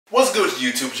What's good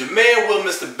YouTube? It's your man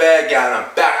Wilmrbadguy and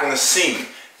I'm back on the scene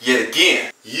yet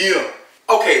again. Yeah.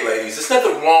 Okay ladies, there's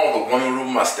nothing wrong with women with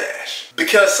a mustache.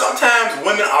 Because sometimes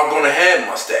women are going to have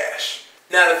mustache.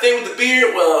 Now the thing with the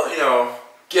beard, well, you know,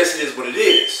 guess it is what it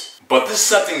is. But this is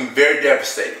something very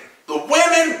devastating. The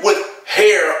women with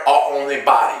hair are on their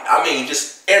body. I mean,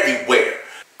 just everywhere.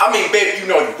 I mean, baby, you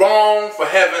know you're wrong for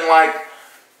having like,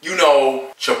 you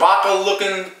know, Chewbacca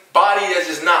looking body. That's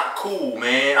just not cool,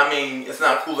 man. I mean, it's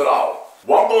not cool at all.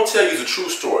 What I'm going to tell you is a true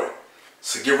story.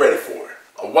 So get ready for it.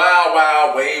 A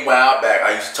way while back,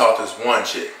 I used to talk to this one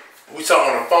chick. We talked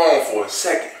on the phone for a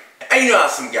second. And you know how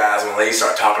some guys, when they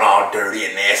start talking all dirty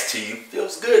and nasty to you,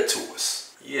 feels good to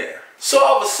us. Yeah. So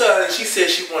all of a sudden, she said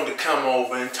she wanted to come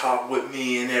over and talk with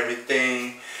me and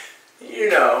everything. You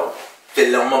know,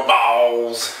 fiddle on my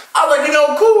balls. I was like, you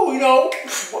know, cool, you know,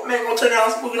 what man gonna turn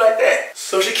out smooth like that?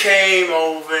 So she came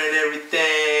over and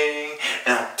everything,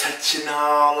 and I'm touching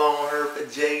all on her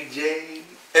vajayjay.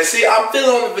 And see, I'm feeling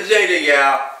on the vajayjay,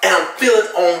 y'all, and I'm feeling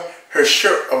on her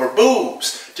shirt of her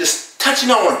boobs, just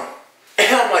touching on them.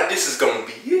 And I'm like, this is gonna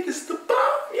be it, this is the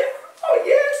bomb, yeah. Oh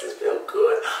yes, this feels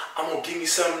good. I'm gonna give me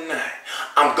some tonight.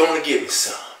 I'm gonna give me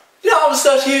some. You know, all of a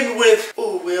sudden she hit me with,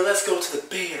 oh, well, let's go to the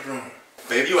bedroom.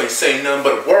 Baby, you ain't saying nothing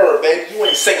but a word, baby. You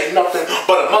ain't saying nothing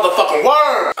but a motherfucking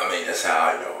word. I mean, that's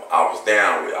how, you know, I was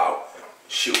down with,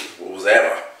 shoot, what was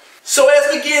ever. So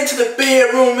as we get into the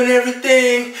bedroom and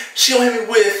everything, she gonna hit me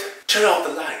with, turn off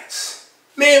the lights.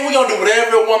 Man, we gonna do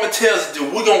whatever a woman tells us to do.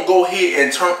 We're gonna go ahead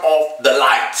and turn off the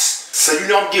lights. So you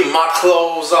know I'm getting my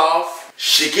clothes off.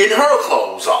 She getting her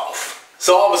clothes off.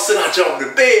 So all of a sudden I jump in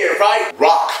the bed, right?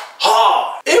 Rock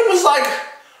hard. It was like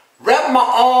wrapping my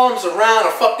arms around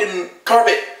a fucking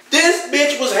carpet. This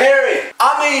bitch was hairy.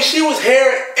 I mean, she was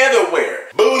hairy everywhere.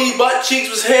 Booty, butt cheeks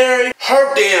was hairy.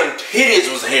 Her damn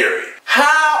titties was hairy.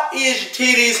 How is your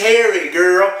titties hairy,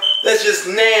 girl? That's just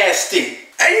nasty.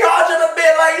 And you know, I jumped in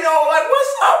bed like, you know, like,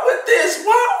 what's up with this?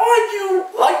 Why are you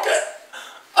like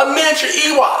a miniature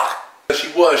Ewok?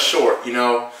 She was short, you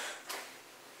know.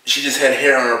 She just had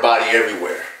hair on her body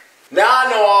everywhere. Now I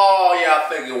know all y'all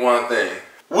thinking one thing.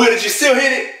 Will, did you still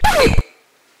hit it?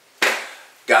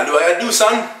 Gotta do what I gotta do,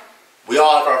 son. We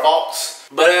all have our faults.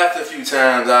 But after a few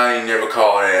times, I ain't never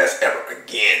called her ass ever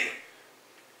again.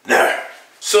 Never.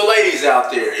 So ladies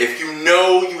out there, if you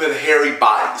know you have hairy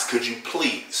bodies, could you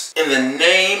please, in the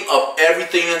name of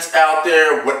everything that's out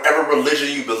there, whatever religion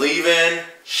you believe in,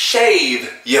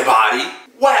 shave your body,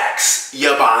 wax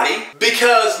your body,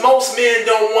 because most men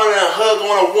don't want to hug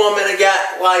on a woman that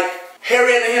got like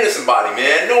Harry and the Henderson body,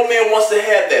 man. No man wants to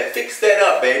have that. Fix that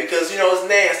up, baby, because you know it's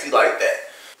nasty like that.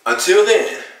 Until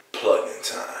then, plug in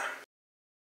time.